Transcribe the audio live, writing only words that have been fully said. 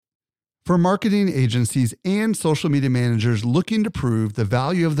For marketing agencies and social media managers looking to prove the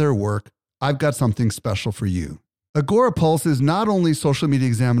value of their work, I've got something special for you. Agorapulse is not only Social Media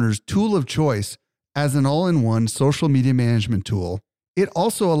Examiner's tool of choice as an all-in-one social media management tool, it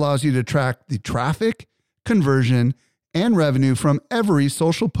also allows you to track the traffic, conversion, and revenue from every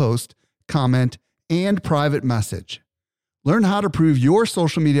social post, comment, and private message. Learn how to prove your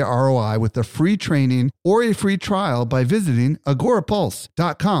social media ROI with a free training or a free trial by visiting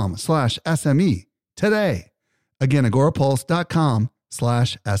agorapulse.com/SME today. Again,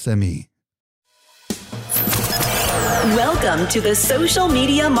 agorapulse.com/SME. Welcome to the Social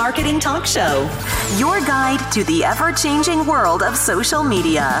Media Marketing Talk Show, your guide to the ever-changing world of social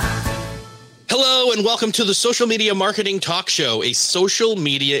media. Hello, and welcome to the Social Media Marketing Talk Show, a Social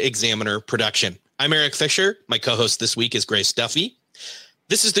Media Examiner production. I'm Eric Fisher. My co-host this week is Grace Duffy.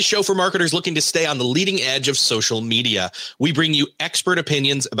 This is the show for marketers looking to stay on the leading edge of social media. We bring you expert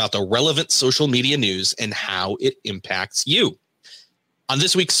opinions about the relevant social media news and how it impacts you. On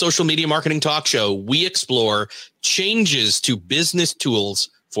this week's Social Media Marketing Talk Show, we explore changes to business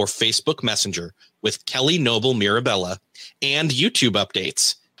tools for Facebook Messenger with Kelly Noble Mirabella and YouTube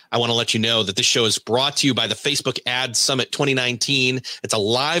updates. I want to let you know that this show is brought to you by the Facebook Ads Summit 2019. It's a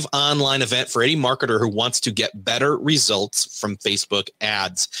live online event for any marketer who wants to get better results from Facebook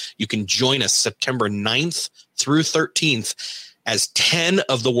ads. You can join us September 9th through 13th as 10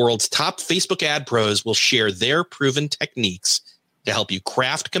 of the world's top Facebook ad pros will share their proven techniques to help you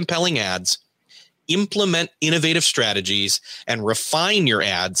craft compelling ads, implement innovative strategies, and refine your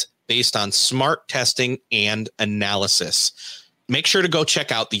ads based on smart testing and analysis. Make sure to go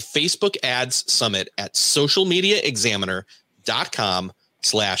check out the Facebook Ads Summit at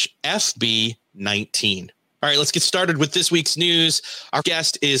socialmediaexaminer.com/FB19. All right, let's get started with this week's news. Our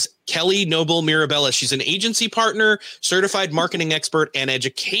guest is Kelly Noble Mirabella. She's an agency partner, certified marketing expert, and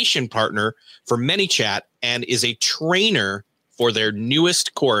education partner for ManyChat, and is a trainer for their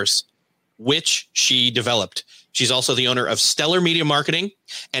newest course, which she developed. She's also the owner of Stellar Media Marketing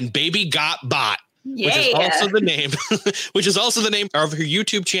and Baby Got Bot. Which is also the name, which is also the name of her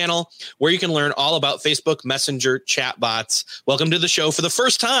YouTube channel, where you can learn all about Facebook Messenger chatbots. Welcome to the show for the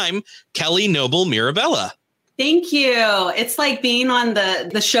first time, Kelly Noble Mirabella. Thank you. It's like being on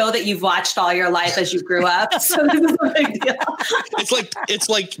the show that you've watched all your life as you grew up. So this is a big deal. It's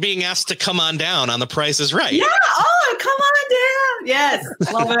like being asked to come on down on The Price is Right. Yeah. Oh, come on down. Yes.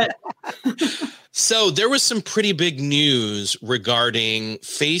 Love it. So there was some pretty big news regarding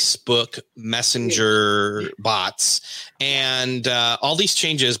Facebook Messenger bots, and all these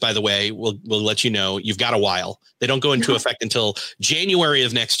changes, by the way, we'll let you know you've got a while. They don't go into effect until January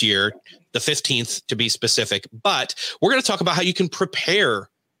of next year, the 15th to be specific. But we're going to talk about how you can prepare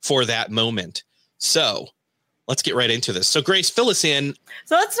for that moment. So let's get right into this. So Grace, fill us in.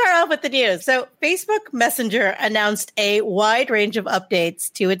 So let's start off with the news. So Facebook Messenger announced a wide range of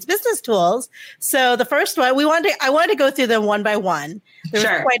updates to its business tools. So the first one, I wanted to go through them one by one. There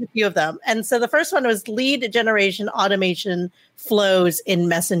was quite a few of them. And so the first one was lead generation automation flows in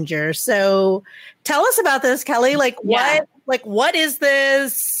Messenger. So tell us about this, Kelly. What is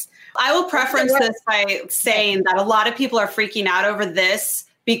this? I will preference this by saying that a lot of people are freaking out over this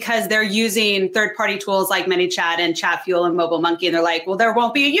because they're using third-party tools like ManyChat and Chatfuel and MobileMonkey, and they're like, well, there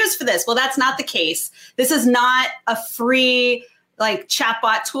won't be a use for this. Well, that's not the case. This is not a free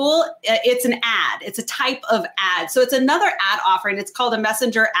chatbot tool. It's an ad. It's a type of ad. So it's another ad offering. It's called a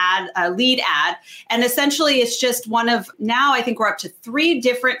messenger ad, a lead ad. And essentially it's just one of, now I think we're up to 3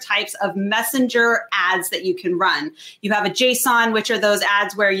 different types of messenger ads that you can run. You have a JSON, which are those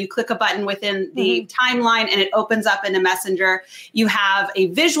ads where you click a button within the timeline and it opens up in a messenger. You have a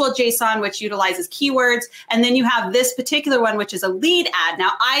visual JSON, which utilizes keywords. And then you have this particular one, which is a lead ad.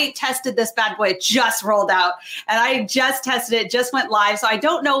 Now I tested this bad boy. It just rolled out and I just tested it, just went live. So I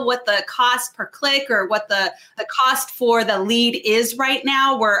don't know what the cost per click or what the cost for the lead is right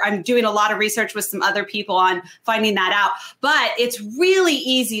now, where I'm doing a lot of research with some other people on finding that out. But it's really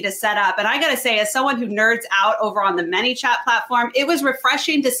easy to set up. And I got to say, as someone who nerds out over on the ManyChat platform, it was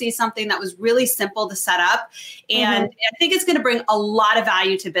refreshing to see something that was really simple to set up. And I think it's going to bring a lot of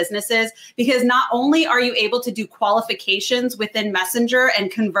value to businesses, because not only are you able to do qualifications within Messenger and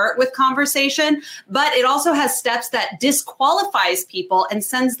convert with conversation, but it also has steps that disqualify notifies people and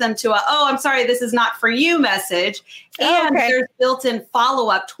sends them to oh, I'm sorry, this is not for you message. And there's built-in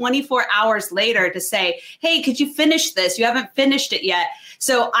follow-up 24 hours later to say, hey, could you finish this? You haven't finished it yet.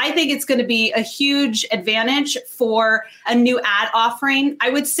 So I think it's going to be a huge advantage for a new ad offering.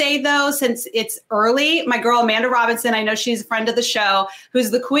 I would say, though, since it's early, my girl Amanda Robinson, I know she's a friend of the show,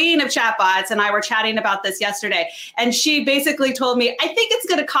 who's the queen of chatbots, and I were chatting about this yesterday. And she basically told me, I think it's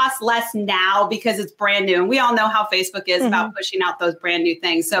going to cost less now because it's brand new. And we all know how Facebook is about pushing out those brand new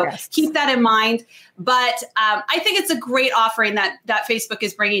things. So keep that in mind. But I think it's a great offering that Facebook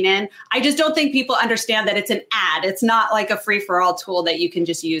is bringing in. I just don't think people understand that it's an ad. It's not like a free-for-all tool that you can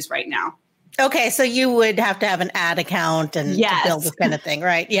just use right now. Okay, so you would have to have an ad account and to build this kind of thing,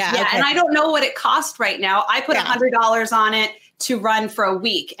 right? Yeah. Yeah, and I don't know what it costs right now. I put $100 on it to run for a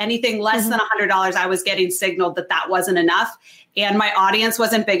week. Anything less than $100, I was getting signaled that wasn't enough. And my audience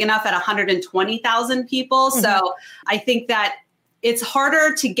wasn't big enough at 120,000 people. So I think that it's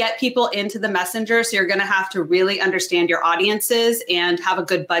harder to get people into the messenger. So you're going to have to really understand your audiences and have a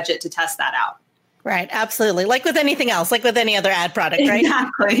good budget to test that out. Right. Absolutely. Like with anything else, like with any other ad product, right?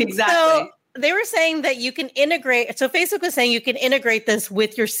 Exactly. So they were saying that you can integrate. So Facebook was saying you can integrate this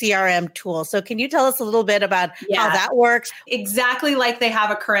with your CRM tool. So can you tell us a little bit about how that works? Exactly like they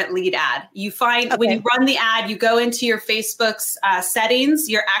have a current lead ad. You find when you run the ad, you go into your Facebook's settings,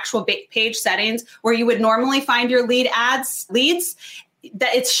 your actual page settings, where you would normally find your leads,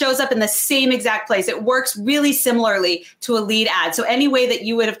 that it shows up in the same exact place. It works really similarly to a lead ad. So any way that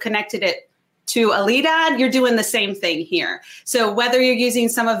you would have connected it to a lead ad, you're doing the same thing here. So whether you're using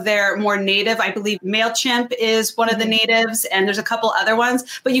some of their more native, I believe MailChimp is one of the natives, and there's a couple other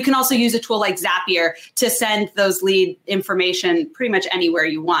ones, but you can also use a tool like Zapier to send those lead information pretty much anywhere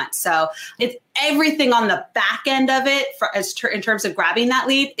you want. So it's everything on the back end of it in terms of grabbing that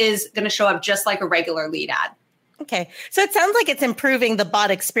lead is going to show up just like a regular lead ad. Okay. So it sounds like it's improving the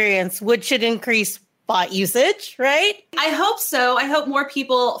bot experience, which should increase bot usage, right? I hope so. I hope more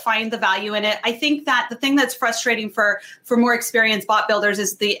people find the value in it. I think that the thing that's frustrating for more experienced bot builders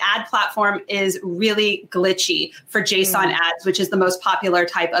is the ad platform is really glitchy for JSON ads, which is the most popular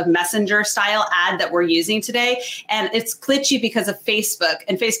type of messenger style ad that we're using today. And it's glitchy because of Facebook,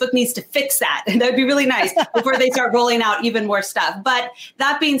 and Facebook needs to fix that. And that'd be really nice before they start rolling out even more stuff. But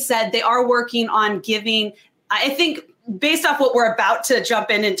that being said, they are working on giving, I think, based off what we're about to jump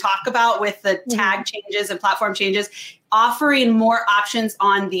in and talk about with the tag changes and platform changes, offering more options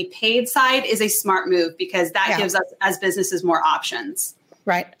on the paid side is a smart move because that gives us as businesses more options.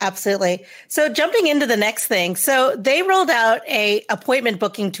 Right. Absolutely. So jumping into the next thing. So they rolled out a appointment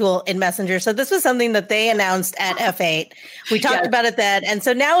booking tool in Messenger. So this was something that they announced at F8. We talked about it then. And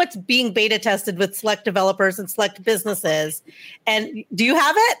so now it's being beta tested with select developers and select businesses. And do you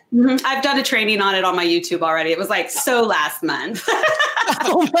have it? I've done a training on it on my YouTube already. It was like last month.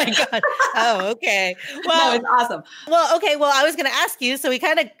 Oh my God. Oh, okay. Well, no, it's awesome. Well, okay. Well, I was going to ask you. So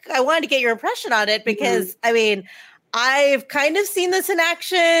I wanted to get your impression on it because I mean, I've kind of seen this in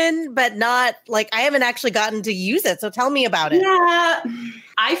action, but not like I haven't actually gotten to use it. So tell me about it. Yeah,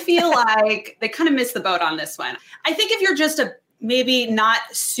 I feel like they kind of missed the boat on this one. I think if you're just a maybe not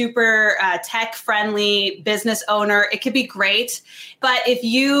super tech friendly business owner, it could be great. But if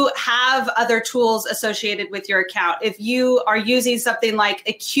you have other tools associated with your account, if you are using something like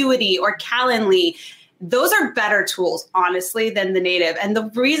Acuity or Calendly, those are better tools, honestly, than the native. And the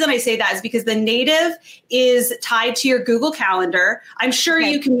reason I say that is because the native is tied to your Google Calendar. I'm sure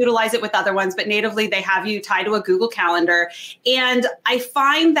you can utilize it with other ones, but natively they have you tied to a Google Calendar. And I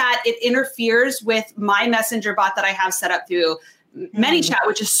find that it interferes with my messenger bot that I have set up through ManyChat,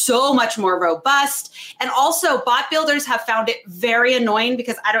 which is so much more robust. And also bot builders have found it very annoying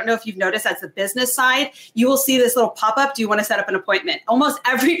because I don't know if you've noticed as the business side, you will see this little pop-up. Do you want to set up an appointment? Almost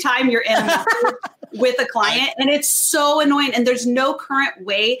every time you're in a message with a client, and it's so annoying. And there's no current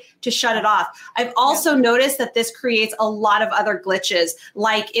way to shut it off. I've also noticed that this creates a lot of other glitches,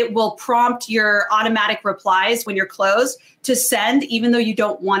 like it will prompt your automatic replies when you're closed to send, even though you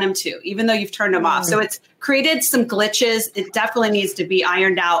don't want them to, even though you've turned them off. So it's created some glitches. It definitely needs to be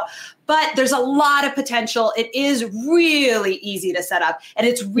ironed out. But there's a lot of potential. It is really easy to set up. And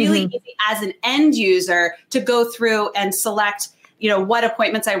it's really easy as an end user to go through and select what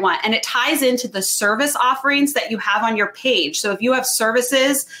appointments I want. And it ties into the service offerings that you have on your page. So if you have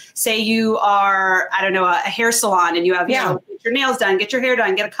services, say you are, I don't know, a hair salon, and you have, get your nails done, get your hair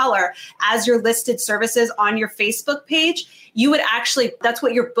done, get a color, as your listed services on your Facebook page, you would actually, that's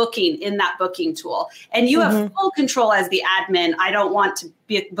what you're booking in that booking tool. And you have full control as the admin. I don't want to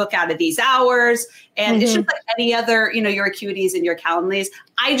book out of these hours. And it's just like any other, your Acuities and your Calendlys.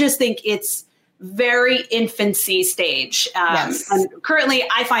 I just think it's very infancy stage. And currently,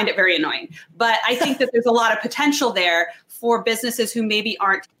 I find it very annoying. But I think that there's a lot of potential there for businesses who maybe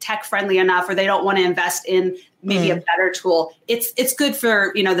aren't tech friendly enough, or they don't want to invest in maybe a better tool. It's good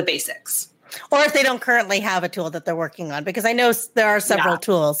for, the basics. Or if they don't currently have a tool that they're working on, because I know there are several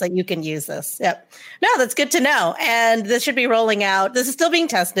tools that you can use this. Yep. No, that's good to know. And this should be rolling out. This is still being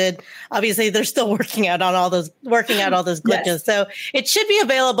tested. Obviously, they're still working out all those glitches. Yes. So it should be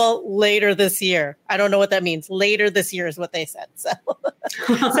available later this year. I don't know what that means. Later this year is what they said. So,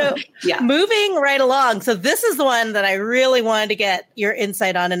 moving right along. So this is the one that I really wanted to get your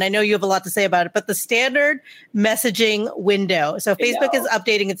insight on. And I know you have a lot to say about it, but the standard messaging window. So Facebook is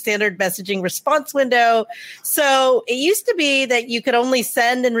updating its standard messaging response window. So it used to be that you could only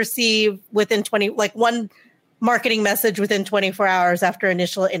send and receive within one marketing message within 24 hours after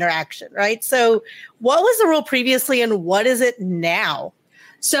initial interaction, right? So what was the rule previously and what is it now?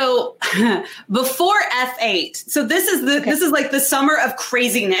 So before F8, so this is like the summer of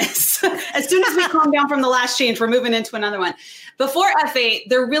craziness. As soon as we calm down from the last change, we're moving into another one. Before F8,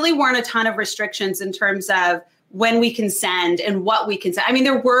 there really weren't a ton of restrictions in terms of when we can send and what we can send. I mean,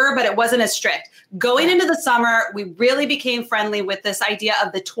 there were, but it wasn't as strict. Going into the summer, we really became friendly with this idea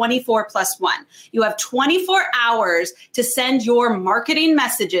of the 24+1. You have 24 hours to send your marketing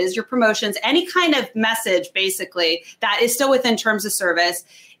messages, your promotions, any kind of message, basically, that is still within terms of service,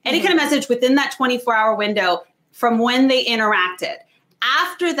 any kind of message within that 24-hour window from when they interacted.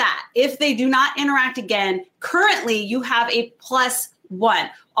 After that, if they do not interact again, currently you have a +1,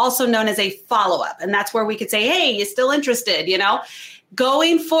 also known as a follow-up. And that's where we could say, hey, you still interested,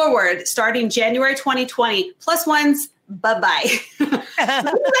 Going forward, starting January 2020, +1s, bye-bye.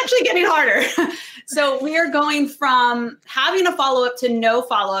 It's actually getting harder. So we are going from having a follow-up to no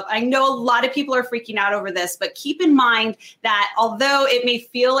follow-up. I know a lot of people are freaking out over this, but keep in mind that although it may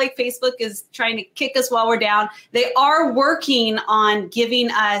feel like Facebook is trying to kick us while we're down, they are working on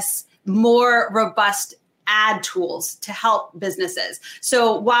giving us more robust ad tools to help businesses.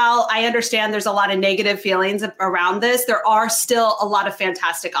 So while I understand there's a lot of negative feelings around this, there are still a lot of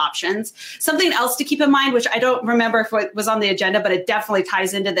fantastic options. Something else to keep in mind, which I don't remember if it was on the agenda, but it definitely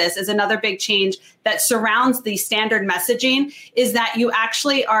ties into this, is another big change that surrounds the standard messaging, is that you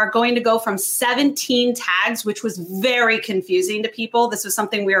actually are going to go from 17 tags, which was very confusing to people. This was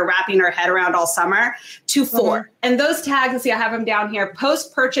something we were wrapping our head around all summer, to 4. And those tags, let's see, I have them down here: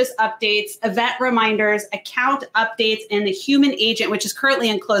 post-purchase updates, event reminders, account updates, and the human agent, which is currently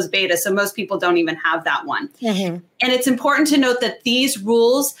in closed beta. So most people don't even have that one. And it's important to note that these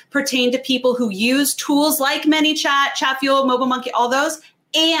rules pertain to people who use tools like ManyChat, ChatFuel, MobileMonkey, all those,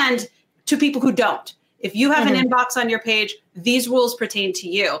 and to people who don't. If you have an inbox on your page, these rules pertain to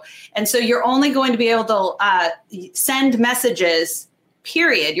you. And so you're only going to be able to send messages,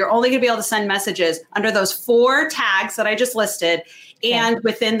 period. You're only going to be able to send messages under those 4 tags that I just listed and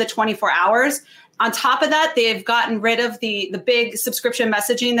within the 24 hours. On top of that, they've gotten rid of the big subscription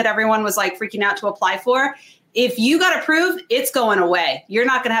messaging that everyone was like freaking out to apply for. If you got approved, it's going away. You're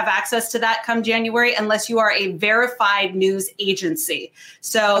not going to have access to that come January unless you are a verified news agency.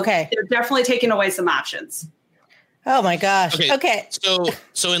 So they're definitely taking away some options. Oh my gosh. Okay.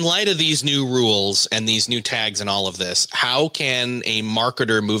 So in light of these new rules and these new tags and all of this, how can a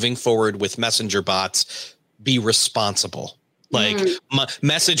marketer moving forward with messenger bots be responsible? Like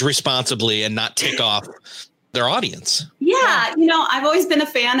message responsibly and not tick off their audience. Yeah. I've always been a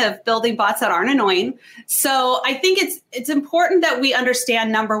fan of building bots that aren't annoying. So I think it's important that we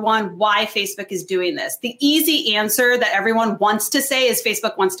understand, number one, why Facebook is doing this. The easy answer that everyone wants to say is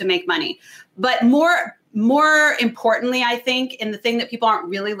Facebook wants to make money. But more importantly, I think, and the thing that people aren't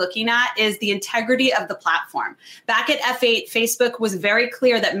really looking at, is the integrity of the platform. Back at F8, Facebook was very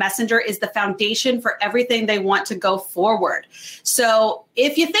clear that Messenger is the foundation for everything they want to go forward. So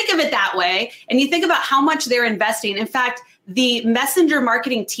if you think of it that way, and you think about how much they're investing, in fact, the Messenger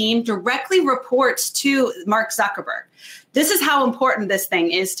marketing team directly reports to Mark Zuckerberg. This is how important this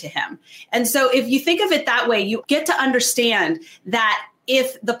thing is to him. And so if you think of it that way, you get to understand that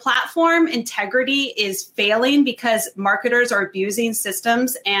if the platform integrity is failing because marketers are abusing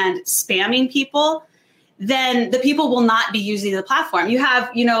systems and spamming people, then the people will not be using the platform. You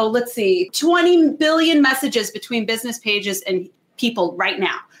have, 20 billion messages between business pages and people right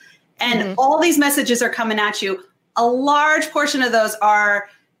now. And all these messages are coming at you. A large portion of those are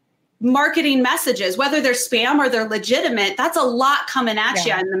marketing messages, whether they're spam or they're legitimate. That's a lot coming at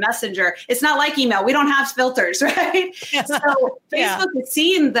you in the Messenger. It's not like email. We don't have filters, right? So Facebook is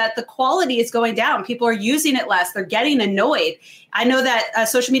seeing that the quality is going down. People are using it less. They're getting annoyed. I know that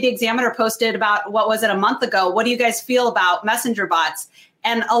Social Media Examiner posted about, a month ago? What do you guys feel about Messenger bots?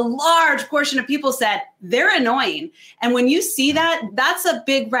 And a large portion of people said they're annoying. And when you see that, that's a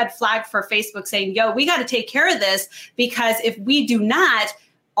big red flag for Facebook saying, yo, we got to take care of this, because if we do not,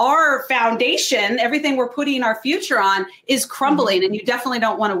 our foundation, everything we're putting our future on, is crumbling, and you definitely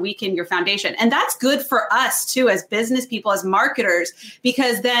don't want to weaken your foundation. And that's good for us too, as business people, as marketers,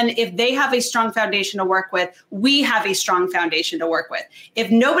 because then if they have a strong foundation to work with, we have a strong foundation to work with.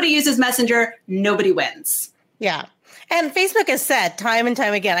 If nobody uses Messenger, nobody wins. Yeah. And Facebook has said time and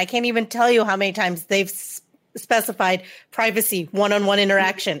time again, I can't even tell you how many times they've specified privacy, one-on-one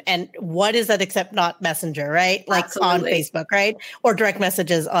interaction. And what is that except not Messenger, right? Like Absolutely. On Facebook, right? Or direct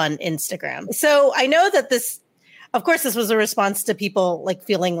messages on Instagram. So I know that this, of course, this was a response to people like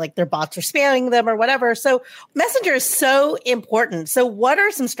feeling like their bots are spamming them or whatever. So Messenger is so important. So what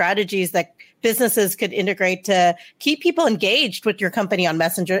are some strategies that businesses could integrate to keep people engaged with your company on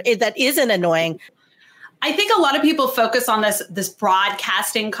Messenger that isn't annoying? I think a lot of people focus on this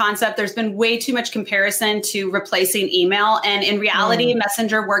broadcasting concept. There's been way too much comparison to replacing email. And in reality,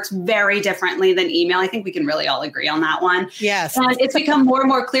 Messenger works very differently than email. I think we can really all agree on that one. Yes. And it's become more and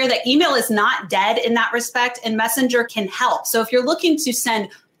more clear that email is not dead in that respect, and Messenger can help. So if you're looking to send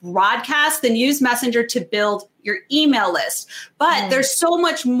broadcast, then use Messenger to build your email list. But there's so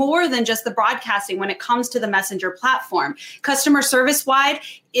much more than just the broadcasting when it comes to the Messenger platform. Customer service wide,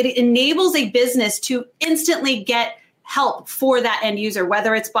 it enables a business to instantly get help for that end user,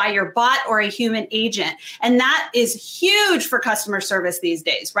 whether it's by your bot or a human agent. And that is huge for customer service these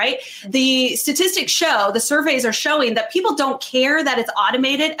days, right? The statistics show, the surveys are showing that people don't care that it's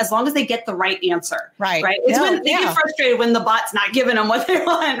automated as long as they get the right answer. Right. It's when they get frustrated when the bot's not giving them what they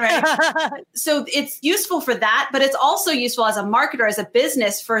want, right? So it's useful for that, but it's also useful as a marketer, as a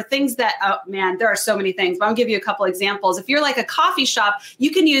business, for things that, oh man, there are so many things, but I'll give you a couple examples. If you're like a coffee shop,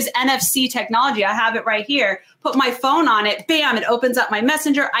 you can use NFC technology. I have it right here. Put my phone on it, bam, it opens up my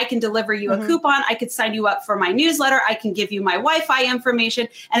Messenger. I can deliver you a coupon. I could sign you up for my newsletter. I can give you my Wi-Fi information,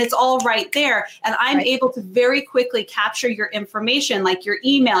 and it's all right there. And I'm able to very quickly capture your information, like your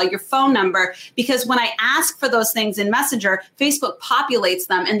email, your phone number, because when I ask for those things in Messenger, Facebook populates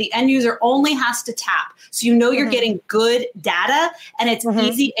them, and the end user only has to tap. So you know you're getting good data, and it's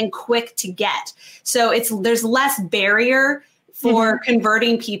easy and quick to get. So there's less barrier for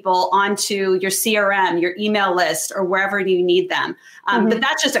converting people onto your CRM, your email list, or wherever you need them. But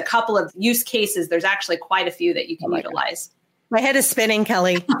that's just a couple of use cases. There's actually quite a few that you can utilize. My head is spinning,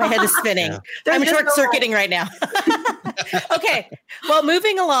 Kelly. My head is spinning. I'm short-circuiting right now. Okay. Well,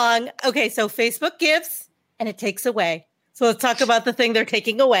 moving along. Okay. So Facebook gives and it takes away. So let's talk about the thing they're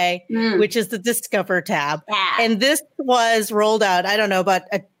taking away, which is the Discover tab. Yeah. And this was rolled out, I don't know, about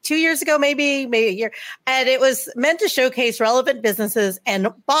 2 years ago, maybe a year. And it was meant to showcase relevant businesses and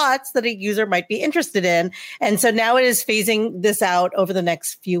bots that a user might be interested in. And so now it is phasing this out over the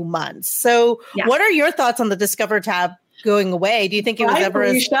next few months. So what are your thoughts on the Discover tab going away? Do you think it was ever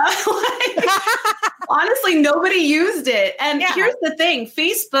as... Honestly, nobody used it. And here's the thing.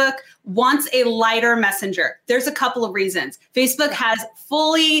 Facebook wants a lighter Messenger. There's a couple of reasons. Facebook has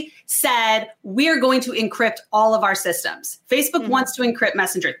fully said, we're going to encrypt all of our systems. Facebook wants to encrypt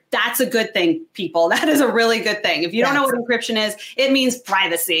Messenger. That's a good thing, people. That is a really good thing. If you don't know what encryption is, it means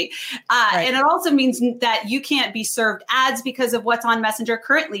privacy. And it also means that you can't be served ads because of what's on Messenger.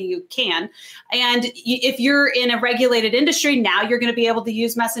 Currently, you can. And if you're in a regulated industry, now you're going to be able to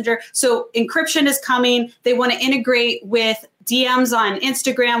use Messenger. So encryption is coming. They want to integrate with DMs on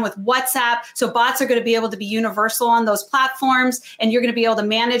Instagram, with WhatsApp. So bots are going to be able to be universal on those platforms, and you're going to be able to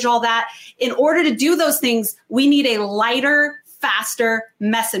manage all that. In order to do those things, we need a lighter, faster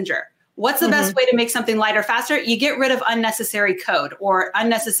Messenger. What's the best way to make something lighter, faster? You get rid of unnecessary code or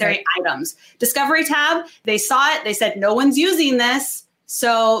unnecessary items. Discovery tab, they saw it. They said, no one's using this.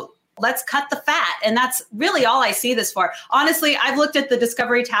 So let's cut the fat. And that's really all I see this for. Honestly, I've looked at the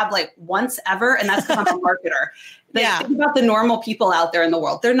Discovery tab like once ever, and that's because I'm a marketer. Think about the normal people out there in the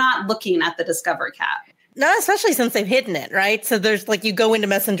world. They're not looking at the Discovery tab. No, especially since they've hidden it, right? So there's like, you go into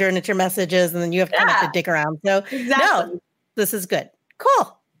Messenger and it's your messages, and then you have kind of to dig around. So no, this is good.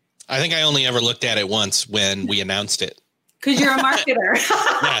 Cool. I think I only ever looked at it once when we announced it. Because you're a marketer.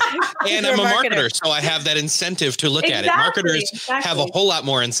 And I'm a marketer, so I have that incentive to look at it. Marketers have a whole lot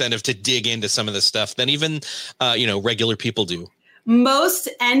more incentive to dig into some of this stuff than even, regular people do. Most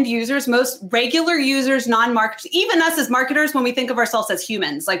end users, most regular users, non-marketers, even us as marketers, when we think of ourselves as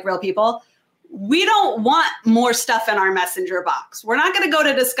humans, like real people, we don't want more stuff in our Messenger box. We're not going to go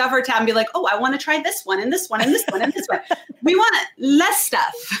to Discover tab and be like, oh, I want to try this one and this one and this one and this one. We want less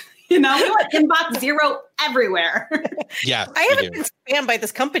stuff. We want inbox 0 everywhere. I haven't been spammed by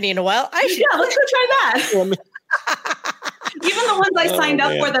this company in a while. Let's go try that. Even the ones I signed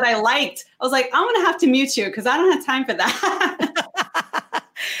up for that I liked, I was like, I'm going to have to mute you because I don't have time for that.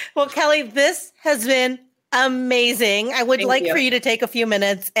 Well, Kelly, this has been amazing. I would like for you to take a few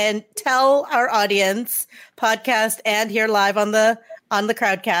minutes and tell our audience, podcast and here live on the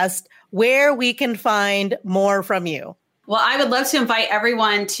Crowdcast, where we can find more from you. Well, I would love to invite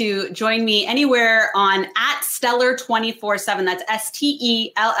everyone to join me anywhere on @Stellar247. That's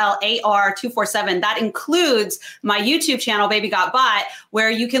STELLAR 247. That includes my YouTube channel, Baby Got Bot, where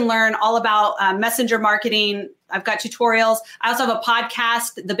you can learn all about messenger marketing. I've got tutorials. I also have a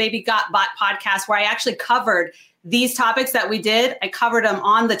podcast, the Baby Got Bot podcast, where I actually covered these topics that we did. I covered them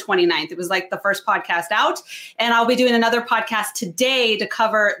on the 29th. It was like the first podcast out. And I'll be doing another podcast today to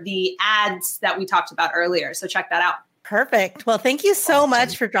cover the ads that we talked about earlier. So check that out. Perfect. Well, thank you so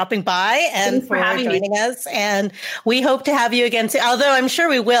much for dropping by and for joining us. And we hope to have you again soon, although I'm sure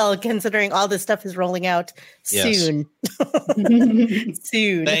we will, considering all this stuff is rolling out soon.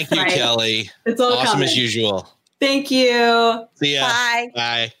 Soon. Thank you, Kelly. It's all awesome coming. As usual. Thank you. See ya. Bye.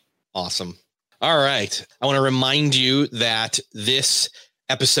 Bye. Awesome. All right. I want to remind you that this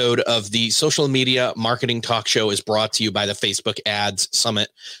episode of the Social Media Marketing Talk Show is brought to you by the Facebook Ads Summit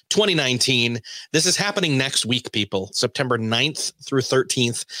 2019. This is happening next week, people, September 9th through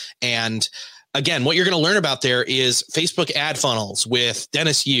 13th. And again, what you're going to learn about there is Facebook ad funnels with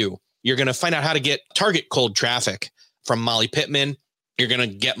Dennis Yu. You're going to find out how to get target cold traffic from Molly Pittman. You're going to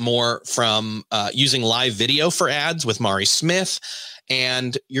get more from using live video for ads with Mari Smith.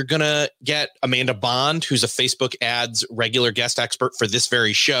 And you're going to get Amanda Bond, who's a Facebook ads regular guest expert for this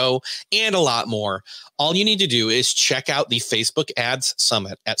very show, and a lot more. All you need to do is check out the Facebook Ads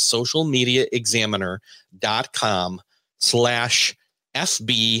Summit at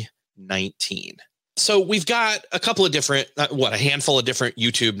socialmediaexaminer.com/FB19. So we've got a couple of different, a handful of different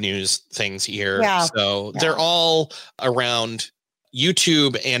YouTube news things here. Yeah. So they're all around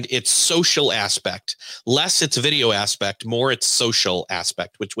YouTube and its social aspect, less its video aspect, more its social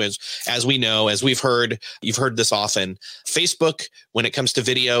aspect, which was, as we know, as we've heard, you've heard this often, Facebook, when it comes to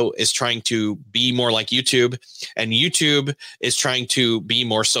video, is trying to be more like YouTube, and YouTube is trying to be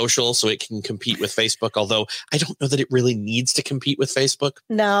more social so it can compete with Facebook. Although I don't know that it really needs to compete with Facebook.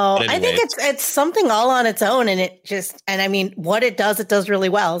 No, I think it's something all on its own, and I mean, what it does really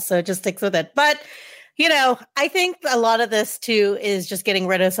well. So just sticks with it. But I think a lot of this too is just getting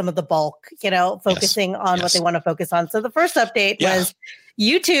rid of some of the bulk, focusing on what they want to focus on. So the first update was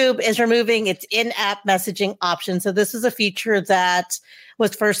YouTube is removing its in-app messaging option. So this is a feature that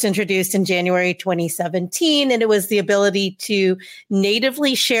was first introduced in January 2017, and it was the ability to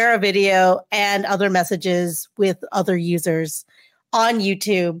natively share a video and other messages with other users on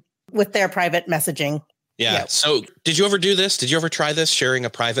YouTube with their private messaging. Yeah. Yep. So did you ever do this? Did you ever try this, sharing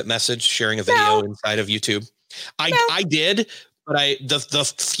a private message, sharing a video inside of YouTube? I did, but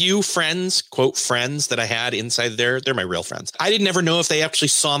the few friends, quote friends, that I had inside there, they're my real friends. I didn't ever know if they actually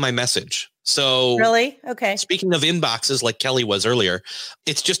saw my message. So really? Okay. Speaking of inboxes, like Kelly was earlier,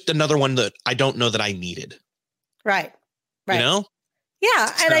 it's just another one that I don't know that I needed. Right.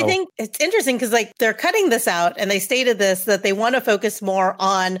 Yeah. And I think it's interesting because they're cutting this out, and they stated that they want to focus more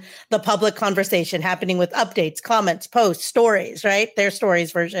on the public conversation happening with updates, comments, posts, stories, right? Their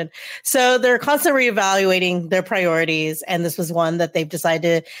stories version. So they're constantly reevaluating their priorities. And this was one that they've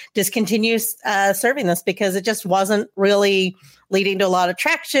decided to discontinue serving this because it just wasn't really leading to a lot of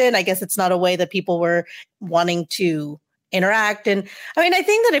traction. I guess it's not a way that people were wanting to interact. And I mean, I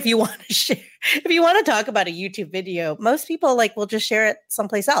think that if you want to talk about a YouTube video, most people will just share it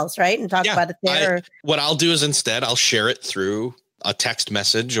someplace else, right? And talk about it there. What I'll do is instead I'll share it through a text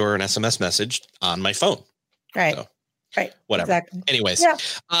message or an SMS message on my phone. Right. So, right. Whatever. Exactly. Anyways. So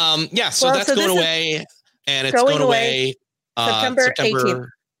that's going away, and it's going away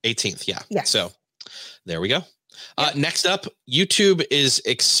September 18th. Yeah. So there we go. Next up, YouTube is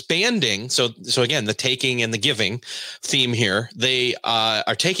expanding. So again, the taking and the giving theme here. They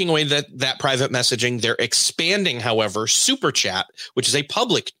are taking away that private messaging. They're expanding, however, Super Chat, which is a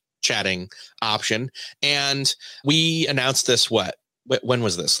public chatting option. And we announced this, when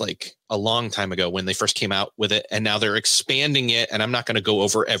was this? A long time ago when they first came out with it. And now they're expanding it. And I'm not going to go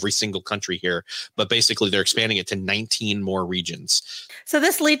over every single country here, but basically they're expanding it to 19 more regions. So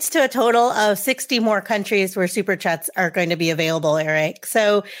this leads to a total of 60 more countries where Super Chats are going to be available, Eric.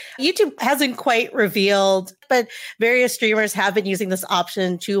 So YouTube hasn't quite revealed, but various streamers have been using this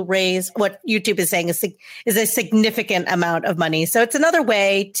option to raise what YouTube is saying is a significant amount of money. So it's another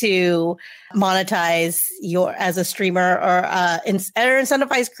way to monetize as a streamer or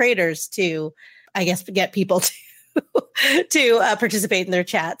incentivize creators to, I guess, get people to participate in their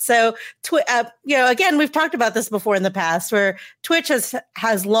chat. So, again, we've talked about this before in the past, where Twitch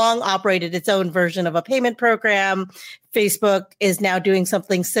has long operated its own version of a payment program. Facebook is now doing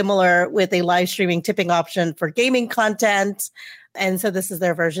something similar with a live streaming tipping option for gaming content. And so this is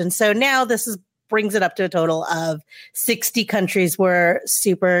their version. So now brings it up to a total of 60 countries where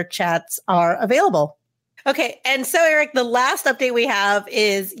super chats are available. Okay. And so, Eric, the last update we have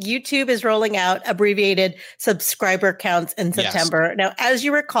is YouTube is rolling out abbreviated subscriber counts in September. Yes. Now, as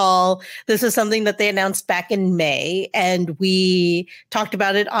you recall, this is something that they announced back in May, and we talked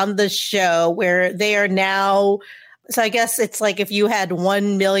about it on the show, where they are now. So I guess it's like if you had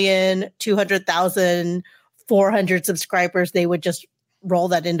 1,200,400 subscribers, they would just roll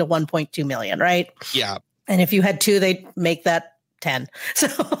that into 1.2 million, right? Yeah. And if you had 2, they'd make that 10. So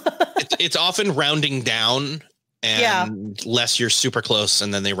it's often rounding down, and less you're super close,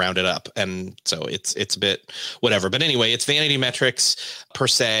 and then they round it up. And so it's a bit whatever. But anyway, it's vanity metrics per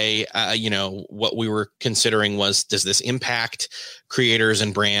se. What we were considering was, does this impact creators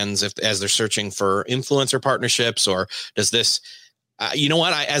and brands as they're searching for influencer partnerships, or does this,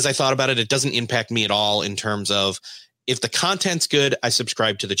 as I thought about it, it doesn't impact me at all in terms of, if the content's good, I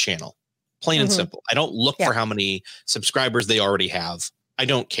subscribe to the channel. Plain and simple. I don't look for how many subscribers they already have. I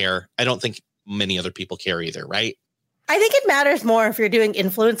don't care. I don't think many other people care either, right? I think it matters more if you're doing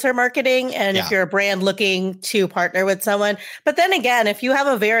influencer marketing and if you're a brand looking to partner with someone. But then again, if you have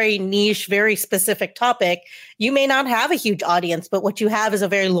a very niche, very specific topic, you may not have a huge audience, but what you have is a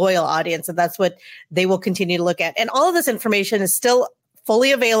very loyal audience, and that's what they will continue to look at. And all of this information is still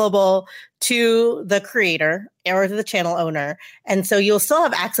fully available to the creator or to the channel owner. And so you'll still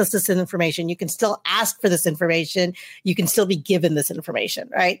have access to this information. You can still ask for this information. You can still be given this information,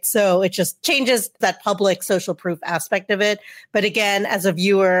 right? So it just changes that public social proof aspect of it. But again, as a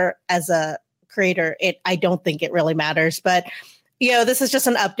viewer, as a creator, I don't think it really matters. But this is just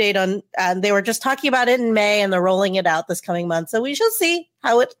an update on, they were just talking about it in May, and they're rolling it out this coming month. So we shall see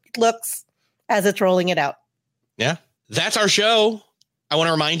how it looks as it's rolling it out. Yeah, that's our show. I want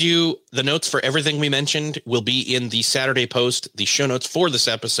to remind you, the notes for everything we mentioned will be in the Saturday post, the show notes for this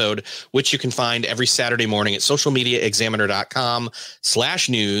episode, which you can find every Saturday morning at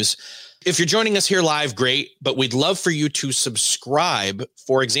socialmediaexaminer.com/news. If you're joining us here live, great, but we'd love for you to subscribe.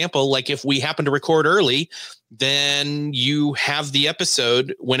 For example, like if we happen to record early, then you have the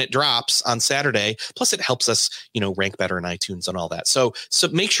episode when it drops on Saturday. Plus, it helps us, rank better in iTunes and all that. So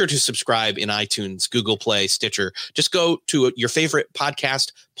make sure to subscribe in iTunes, Google Play, Stitcher. Just go to your favorite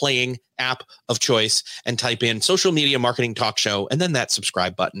podcast playing app of choice and type in Social Media Marketing Talk Show, and then that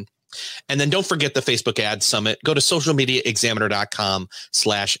subscribe button. And then don't forget the Facebook Ad Summit. Go to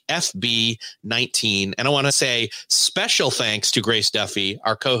socialmediaexaminer.com/FB19. And I want to say special thanks to Grace Duffy,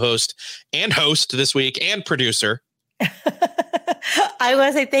 our co-host and host this week and producer. I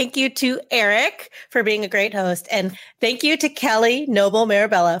want to say thank you to Eric for being a great host. And thank you to Kelly Noble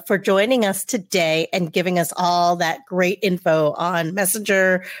Marabella for joining us today and giving us all that great info on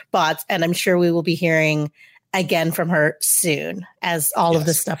Messenger bots. And I'm sure we will be hearing again from her soon as all of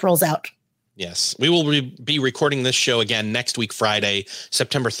this stuff rolls out. Yes, we will be recording this show again next week, Friday,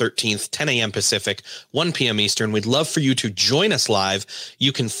 September 13th, 10 a.m. Pacific, 1 p.m. Eastern. We'd love for you to join us live.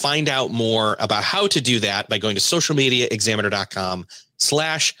 You can find out more about how to do that by going to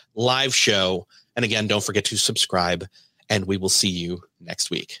socialmediaexaminer.com/live show. And again, don't forget to subscribe, and we will see you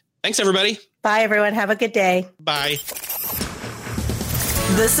next week. Thanks, everybody. Bye, everyone. Have a good day. Bye.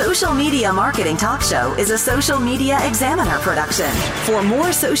 The Social Media Marketing Talk Show is a Social Media Examiner production. For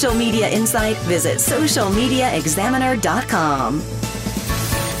more social media insight, visit socialmediaexaminer.com.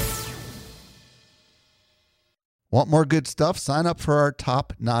 Want more good stuff? Sign up for our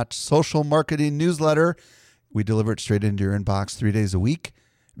top-notch social marketing newsletter. We deliver it straight into your inbox 3 days a week.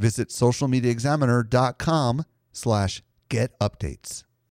 Visit socialmediaexaminer.com/get updates.